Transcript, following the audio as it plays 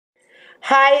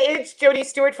Hi, it's Jody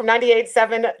Stewart from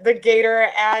 98.7 The Gator,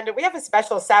 and we have a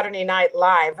special Saturday Night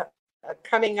Live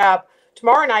coming up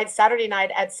tomorrow night, Saturday night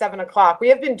at 7 o'clock. We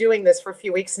have been doing this for a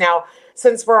few weeks now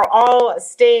since we're all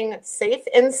staying safe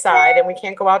inside and we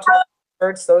can't go out to the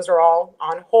concerts. Those are all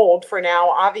on hold for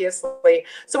now, obviously.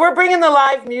 So we're bringing the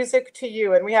live music to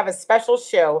you, and we have a special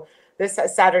show this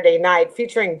Saturday night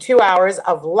featuring 2 hours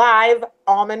of live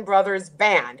Allman Brothers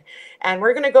Band. And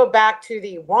we're going to go back to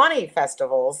the Wanee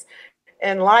Festivals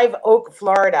in Live Oak,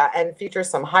 Florida, and feature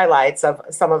some highlights of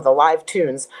some of the live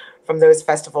tunes from those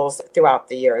festivals throughout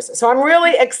the years. So I'm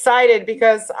really excited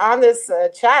because on this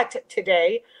chat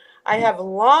today, I have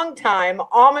longtime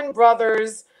Allman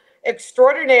Brothers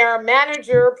extraordinaire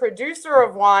manager, producer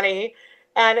of Wanee,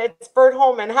 and it's Bert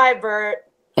Holman. Hi, Bert.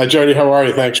 Hi, Jody. How are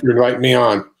you? Thanks for inviting me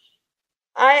on.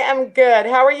 I am good.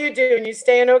 How are you doing? You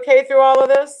staying okay through all of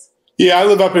this? Yeah, I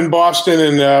live up in Boston,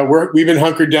 and we've been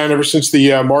hunkered down ever since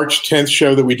the March 10th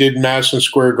show that we did in Madison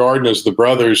Square Garden as the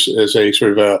Brothers, as a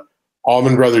sort of a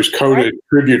Allman Brothers coded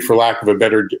tribute, for lack of a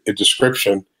better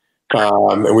description.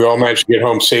 And we all managed to get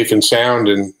home safe and sound,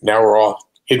 and now we're all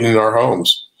hidden in our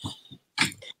homes.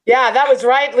 Yeah, that was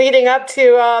right, leading up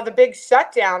to the big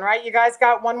shutdown, right? You guys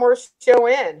got one more show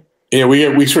in. Yeah,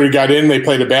 we sort of got in. They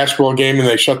played a basketball game and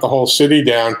they shut the whole city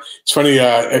down. It's funny.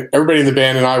 Everybody in the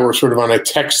band and I were sort of on a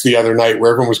text the other night where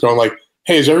everyone was going like,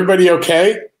 "Hey, is everybody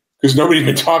okay?" Because nobody's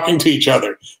been talking to each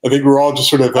other. I think we're all just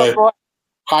sort of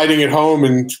hiding at home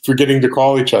and forgetting to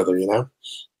call each other. You know.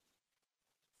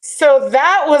 So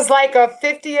that was like a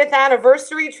 50th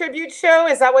anniversary tribute show.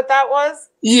 Is that what that was?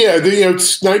 Yeah,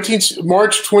 it's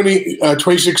March 26,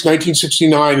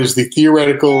 1969 is the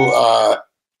theoretical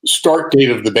start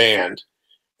date of the band,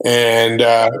 and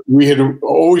we had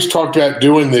always talked about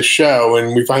doing this show,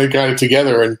 and we finally got it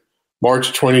together in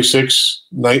March 26,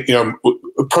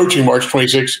 approaching March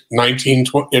 26,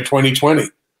 2020,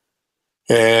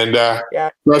 and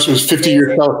for us it was 50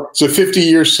 years. It's a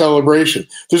 50-year celebration.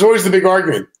 There's always the big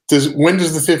argument: when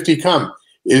does the 50 come?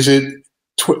 Is it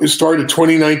started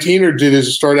 2019, or did it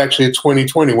start actually at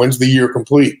 2020? When's the year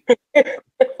complete?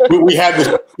 we had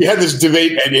this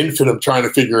debate ad infinitum trying to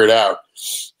figure it out.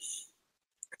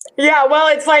 Yeah, well,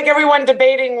 it's like everyone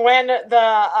debating when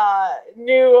the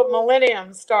new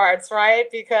millennium starts, right?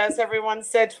 Because everyone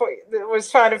was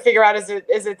trying to figure out, is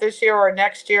it this year or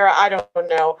next year? I don't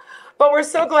know. But we're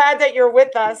so glad that you're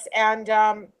with us. And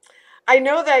I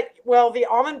know that, well, the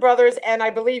Allman Brothers, and I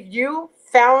believe you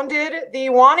founded the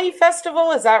Wanee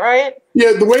Festival. Is that right?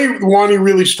 Yeah, the way Wanee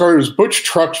really started was Butch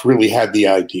Trucks really had the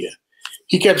idea.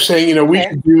 He kept saying, we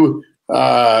should do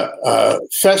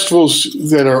festivals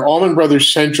that are Allman Brothers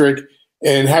centric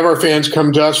and have our fans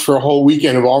come to us for a whole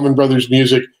weekend of Allman Brothers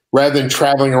music rather than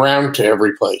traveling around to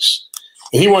every place.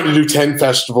 And he wanted to do 10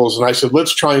 festivals, and I said,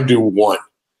 let's try and do one.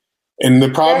 And the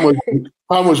problem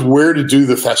was where to do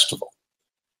the festival.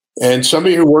 And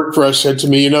somebody who worked for us said to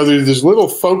me, there's this little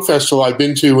folk festival I've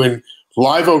been to in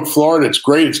Live Oak, Florida. It's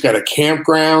great. It's got a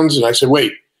campgrounds. And I said,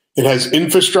 wait, it has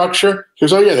infrastructure? He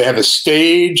goes, oh, yeah, they have a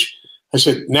stage. I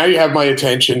said, now you have my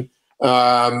attention.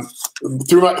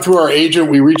 Through our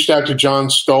agent, we reached out to John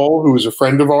Stoll, who was a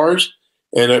friend of ours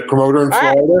and a promoter in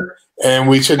Florida. And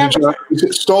we said to John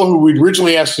Stoll, who we'd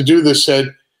originally asked to do this,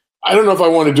 said, I don't know if I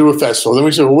want to do a festival. Then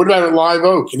we said, well, what about at Live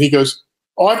Oak? And he goes,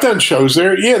 oh, I've done shows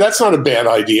there. Yeah, that's not a bad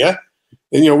idea.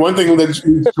 And, one thing led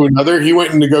to another. He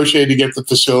went and negotiated to get the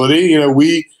facility.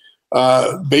 We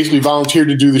basically volunteered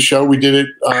to do the show. We did it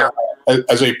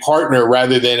as a partner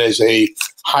rather than as a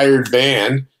hired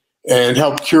band, and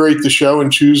helped curate the show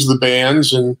and choose the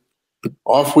bands. And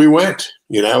off we went,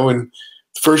 And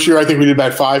the first year, I think we did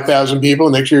about 5,000 people.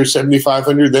 Next year,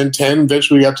 7,500, then 10.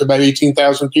 Eventually, we got to about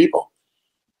 18,000 people.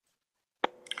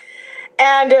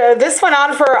 And this went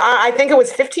on for, I think it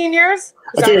was 15 years?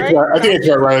 I think it's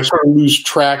right. I sort of lose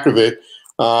track of it.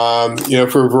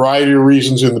 For a variety of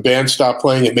reasons, and the band stopped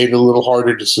playing, it made it a little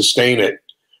harder to sustain it.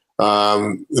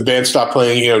 The band stopped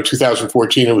playing, in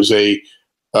 2014. It was a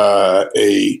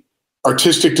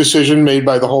artistic decision made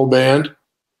by the whole band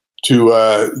to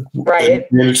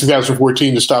in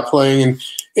 2014 to stop playing.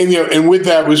 And with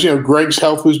that was, Greg's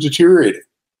health was deteriorating.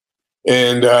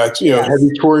 And, heavy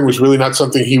touring was really not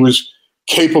something he was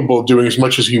capable of doing as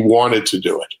much as he wanted to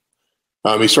do it.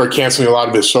 He started canceling a lot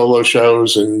of his solo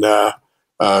shows, and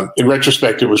in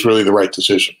retrospect, it was really the right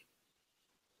decision.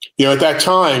 At that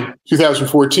time,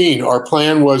 2014, our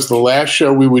plan was the last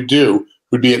show we would do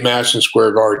would be at Madison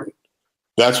Square Garden.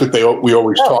 That's what we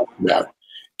always talked about.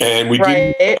 And we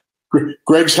did.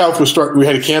 Greg's health was we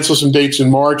had to cancel some dates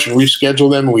in March and reschedule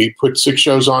them. And we put 6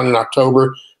 shows on in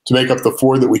October to make up the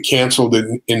 4 that we canceled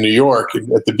in New York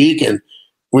at the Beacon.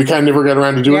 We kind of never got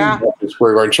around to doing it.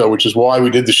 Square Garden show, which is why we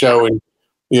did the show in,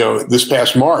 this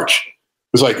past March.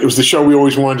 It was the show we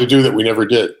always wanted to do that we never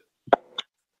did.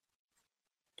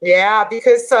 Yeah,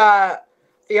 because the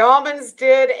Allmans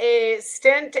did a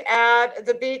stint at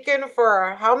the Beacon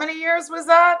for how many years was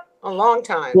that? A long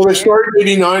time. Well, they started in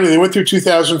 '89 and they went through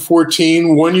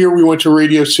 2014. 1 year we went to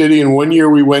Radio City, and 1 year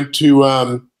we went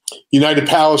to United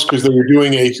Palace because they were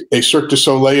doing a Cirque du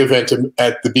Soleil event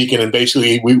at the Beacon, and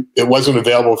basically it wasn't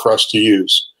available for us to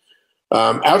use.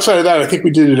 Outside of that, I think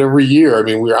we did it every year. I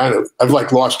mean,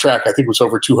 I've lost track. I think it was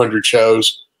over 200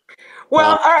 shows.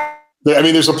 Well,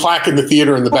 there's a plaque in the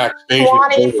theater in the backstage.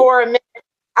 Wanee for a minute.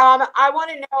 I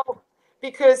want to know,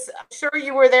 because I'm sure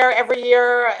you were there every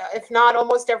year, if not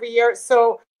almost every year.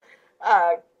 So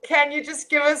can you just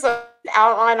give us an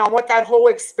outline on what that whole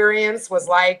experience was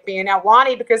like being at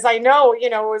Wanee? Because I know,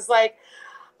 it was like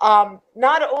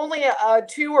not only a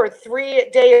 2 or 3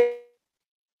 day,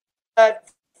 but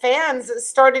fans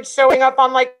started showing up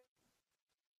on Well,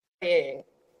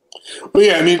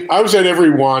 yeah, I mean, I was at every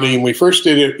Wanee, and we first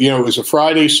did it, it was a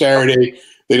Friday, Saturday.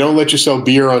 They don't let you sell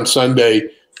beer on Sunday,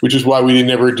 which is why we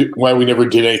never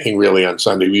did anything really on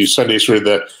Sunday. We used Sunday as sort of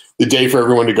the day for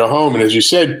everyone to go home. And as you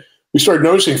said, we started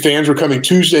noticing fans were coming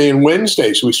Tuesday and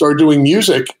Wednesday. So we started doing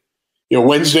music,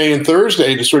 Wednesday and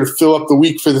Thursday to sort of fill up the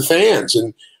week for the fans.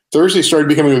 And Thursday started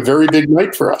becoming a very big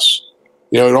night for us.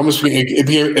 It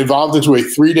evolved into a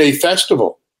 3-day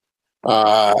festival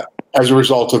as a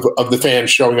result of the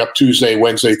fans showing up Tuesday,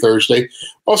 Wednesday, Thursday.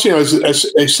 Also, as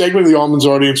a segment of the Allman's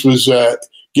audience was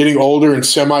getting older and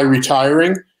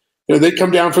semi-retiring, they'd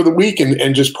come down for the week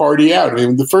and just party out. I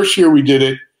mean, the first year we did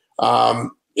it,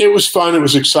 it was fun. It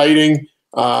was exciting.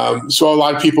 Saw a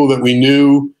lot of people that we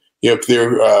knew. There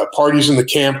were parties in the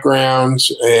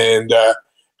campgrounds, and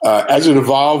as it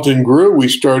evolved and grew, we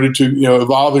started to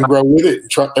evolve and grow with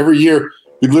it. Every year,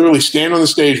 we'd literally stand on the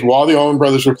stage while the Allman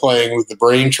Brothers were playing with the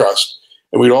Brain Trust,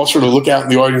 and we'd all sort of look out in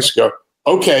the audience and go,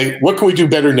 "Okay, what can we do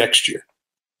better next year?"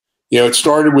 It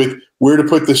started with where to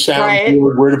put the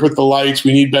soundboard, where to put the lights.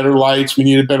 We need better lights. We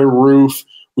need a better roof.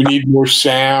 We need more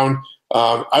sound.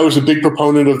 I was a big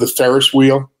proponent of the Ferris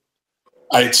wheel.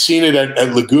 I had seen it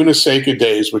at Laguna Seca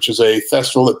Days, which is a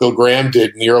festival that Bill Graham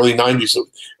did in the early 90s.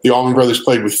 The Allman Brothers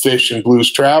played with Fish and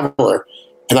Blues Traveler,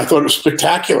 and I thought it was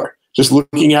spectacular. Just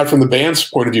looking out from the band's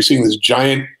point of view, seeing this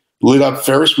giant lit-up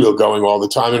Ferris wheel going all the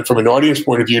time, and from an audience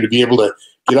point of view, to be able to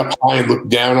get up high and look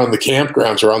down on the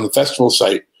campgrounds or on the festival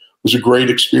site was a great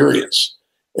experience.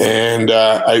 And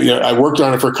I worked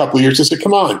on it for a couple of years. I said,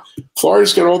 "Come on,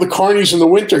 Florida's got all the carnies in the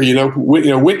winter.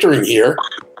 Wintering here.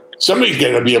 Somebody's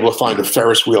going to be able to find a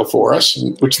Ferris wheel for us,"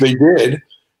 which they did.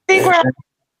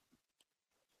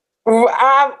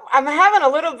 I'm having a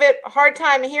little bit hard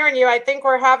time hearing you. I think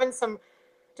we're having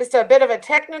just a bit of a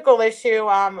technical issue.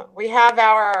 We have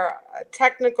our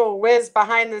technical whiz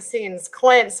behind the scenes,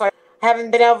 Clint, so I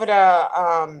haven't been able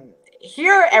to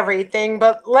hear everything.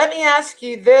 But let me ask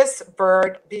you this,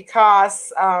 Bert,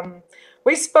 because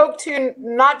we spoke to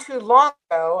not too long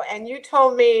ago, and you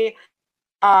told me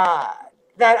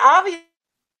that obviously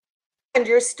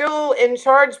you're still in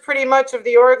charge pretty much of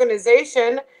the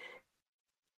organization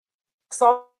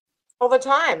all the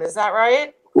time. Is that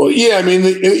right? Well, yeah. I mean,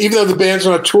 even though the band's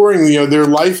not touring, their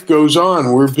life goes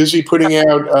on. We're busy putting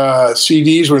out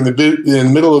CDs. We're in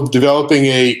the middle of developing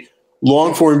a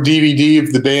long-form DVD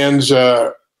of the band's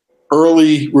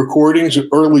early recordings,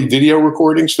 early video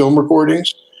recordings, film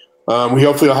recordings. We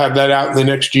hopefully will have that out in the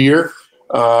next year.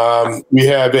 We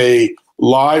have a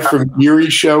live from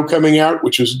Erie show coming out,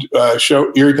 which is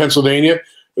show Erie, Pennsylvania.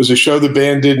 It was a show the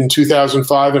band did in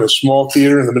 2005 in a small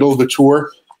theater in the middle of the tour.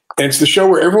 And it's the show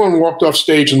where everyone walked off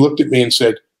stage and looked at me and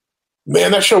said,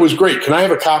 "Man, that show was great. Can I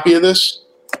have a copy of this?"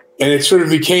 And it sort of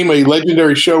became a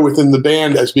legendary show within the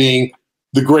band as being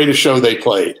the greatest show they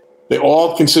played. They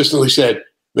all consistently said,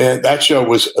 "Man, that show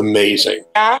was amazing."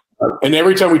 And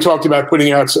every time we talked about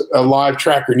putting out a live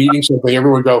track or needing something,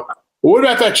 everyone would go, "Well, what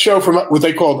about that show from what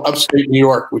they called upstate New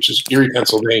York, which is Erie,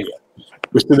 Pennsylvania?"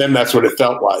 Because to them, that's what it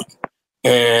felt like.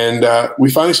 And we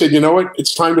finally said, "You know what?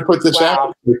 It's time to put this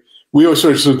out." We always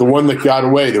sort of the one that got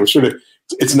away. There was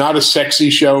it's not a sexy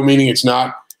show, meaning it's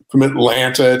not from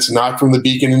Atlanta. It's not from the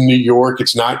Beacon in New York.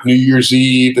 It's not New Year's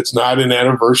Eve. It's not an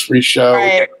anniversary show.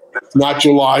 Right. It's not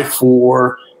July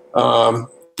 4.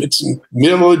 It's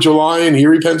middle of July in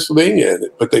Erie, Pennsylvania.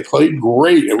 But they played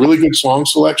great. A really good song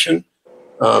selection.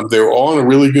 They were all in a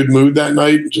really good mood that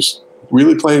night, just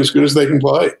really playing as good as they can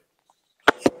play.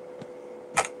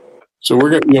 So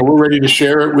we're ready to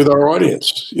share it with our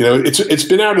audience. It's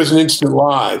been out as an instant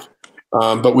live,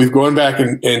 but we've gone back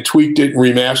and tweaked it and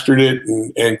remastered it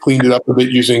and cleaned it up a bit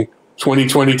using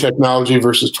 2020 technology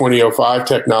versus 2005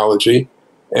 technology,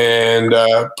 and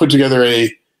put together a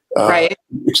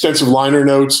extensive liner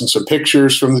notes and some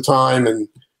pictures from the time, and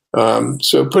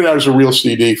so put it out as a real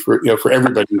CD for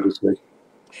everybody to see.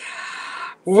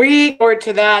 We look forward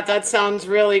to that. That sounds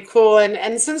really cool.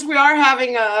 And since we are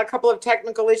having a couple of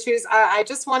technical issues, I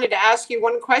just wanted to ask you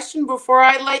one question before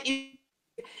I let you.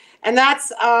 And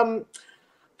that's,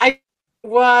 I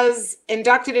was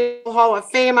inducted into the Hall of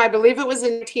Fame. I believe it was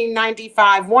in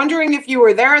 1995. Wondering if you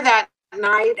were there that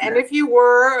night, and if you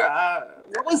were,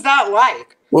 what was that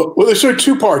like? Well, there's sort of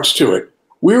two parts to it.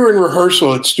 We were in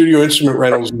rehearsal at Studio Instrument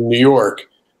Rentals in New York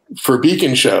for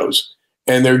Beacon shows,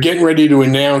 and they're getting ready to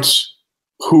announce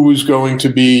who was going to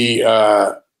be,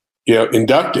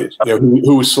 inducted,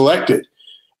 who was selected.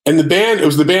 And the band, it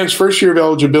was the band's first year of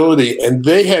eligibility, and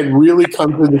they had really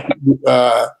come to the,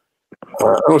 I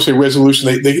don't want to say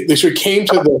resolution. They sort of came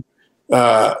to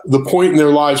the point in their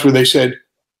lives where they said,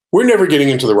 we're never getting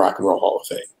into the Rock and Roll Hall of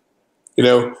Fame.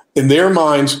 In their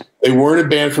minds, they weren't a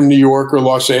band from New York or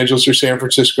Los Angeles or San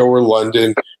Francisco or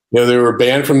London. They were a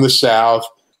band from the South.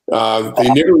 They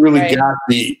never really got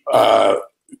the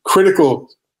critical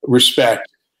respect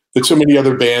that so many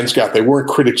other bands got. They weren't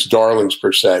critics' darlings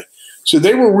per se. So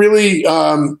they were really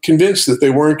convinced that they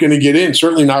weren't going to get in,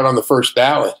 certainly not on the first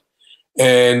ballot.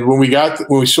 And when we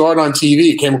saw it on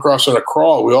TV, it came across on a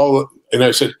crawl. And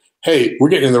I said, hey, we're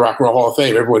getting in the Rock and Roll Hall of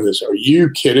Fame. Everyone was, are you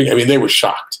kidding? I mean, they were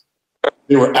shocked.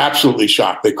 They were absolutely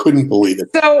shocked. They couldn't believe it.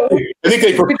 So I think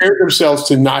they prepared themselves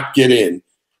to not get in.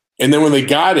 And then when they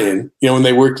got in, when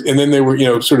they were, and then they were,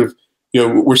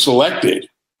 were selected,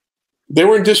 they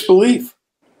were in disbelief.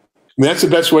 I mean, that's the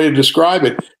best way to describe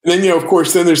it. And then, of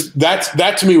course, then there's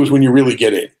that to me was when you really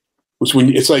get in. Was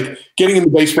when it's like getting in the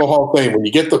Baseball Hall of Fame, when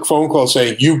you get the phone call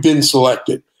saying you've been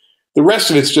selected. The rest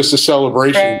of it's just a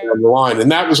celebration down the line. And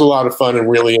that was a lot of fun and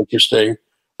really interesting.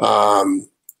 It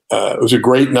was a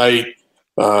great night.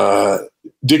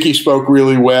 Dickie spoke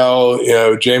really well.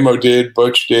 JMO did,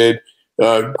 Butch did.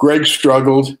 Greg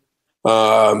struggled.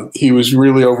 He was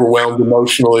really overwhelmed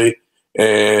emotionally.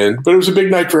 But it was a big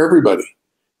night for everybody.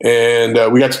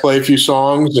 And we got to play a few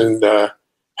songs and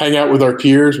hang out with our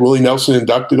peers. Willie Nelson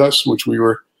inducted us, which we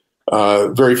were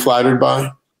very flattered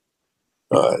by.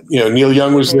 Neil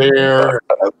Young was there.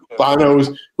 Bono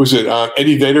was it?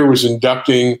 Eddie Vedder was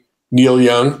inducting Neil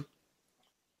Young,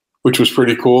 which was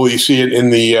pretty cool. You see it in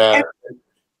the.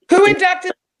 Who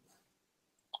inducted?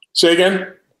 Say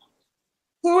again.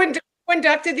 Who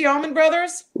inducted the Allman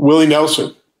Brothers? Willie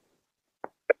Nelson.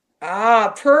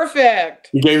 Ah, perfect.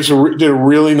 He gave us did a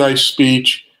really nice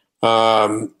speech.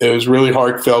 It was really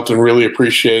heartfelt and really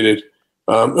appreciated.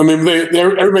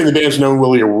 Everybody in the band's known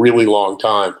Willie a really long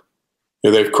time.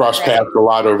 They've crossed paths a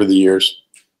lot over the years.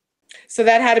 So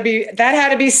that had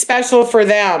to be special for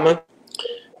them.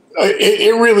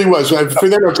 It really was. For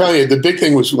them, I'm telling you, the big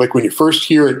thing was like when you first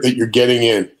hear it that you're getting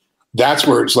in. That's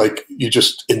where it's like you're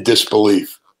just in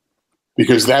disbelief,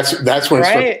 because that's when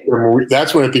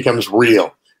that's when it becomes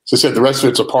real. So I said, the rest of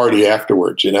it's a party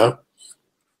afterwards, But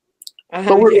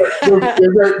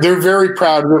they're very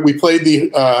proud of it. We played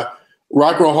the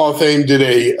Rock and Roll Hall of Fame did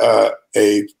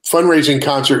a fundraising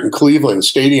concert in Cleveland,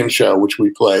 stadium show, which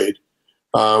we played,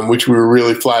 which we were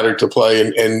really flattered to play,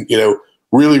 and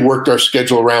really worked our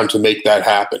schedule around to make that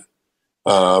happen.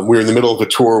 We were in the middle of a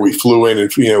tour. We flew in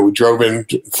and we drove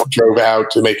out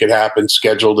to make it happen,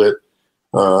 scheduled it.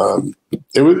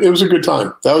 It was a good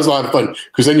time. That was a lot of fun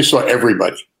because then you saw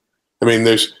everybody. I mean,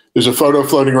 there's a photo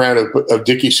floating around of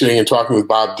Dickie sitting and talking with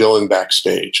Bob Dylan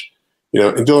backstage,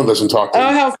 and Dylan doesn't talk to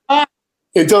him. How fun.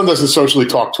 And Dylan doesn't socially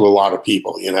talk to a lot of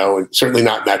people, and certainly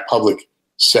not in that public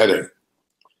setting.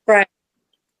 Right.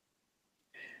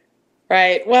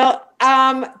 Right. Well,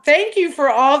 thank you for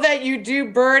all that you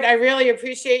do, Bert. I really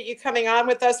appreciate you coming on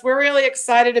with us. We're really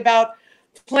excited about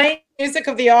playing music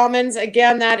of the Allmans.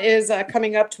 Again, that is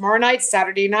coming up tomorrow night,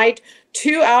 Saturday night,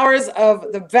 2 hours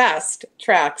of the best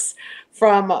tracks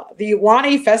from the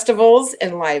Wanee Festivals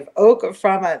in Live Oak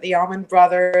from the Allman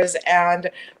Brothers. And,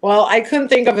 well, I couldn't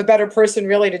think of a better person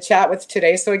really to chat with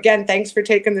today. So, again, thanks for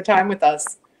taking the time with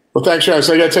us. Well, thanks, Travis.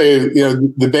 I got to tell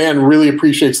you, the band really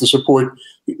appreciates the support,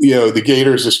 the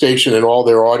Gators, the station, and all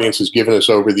their audience has given us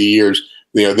over the years.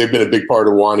 They've been a big part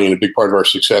of Wanee and a big part of our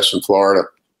success in Florida.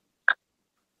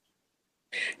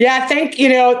 Yeah,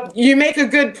 you make a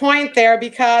good point there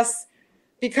because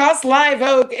Live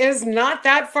Oak is not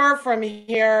that far from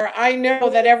here. I know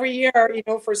that every year,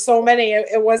 for so many,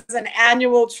 it was an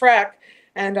annual trek,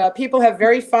 and people have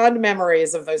very fond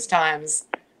memories of those times.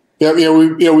 Yeah,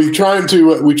 we tried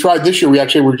this year. We're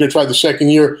going to try the second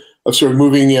year of sort of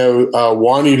moving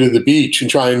Wanee to the beach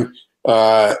and try and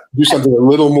do something a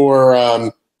little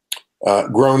more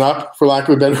grown up, for lack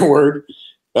of a better word.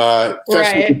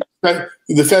 Right.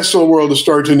 The festival world has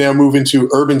started to now move into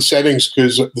urban settings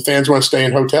because the fans want to stay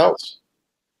in hotels,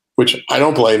 which I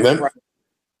don't blame them. Right.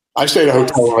 I stay at a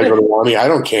hotel when I go to Wanee. I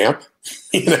don't camp,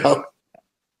 you know.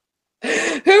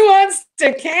 Who wants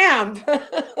to camp?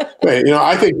 Right, you know,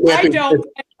 I think camping,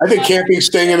 I think camping is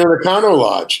staying in an Econo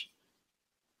Lodge.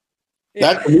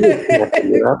 That's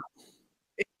camping, you know?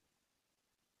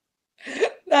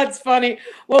 That's funny.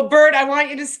 Well, Bert, I want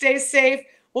you to stay safe.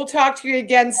 We'll talk to you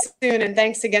again soon, and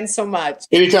thanks again so much.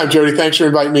 Anytime, Jody. Thanks for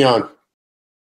inviting me on.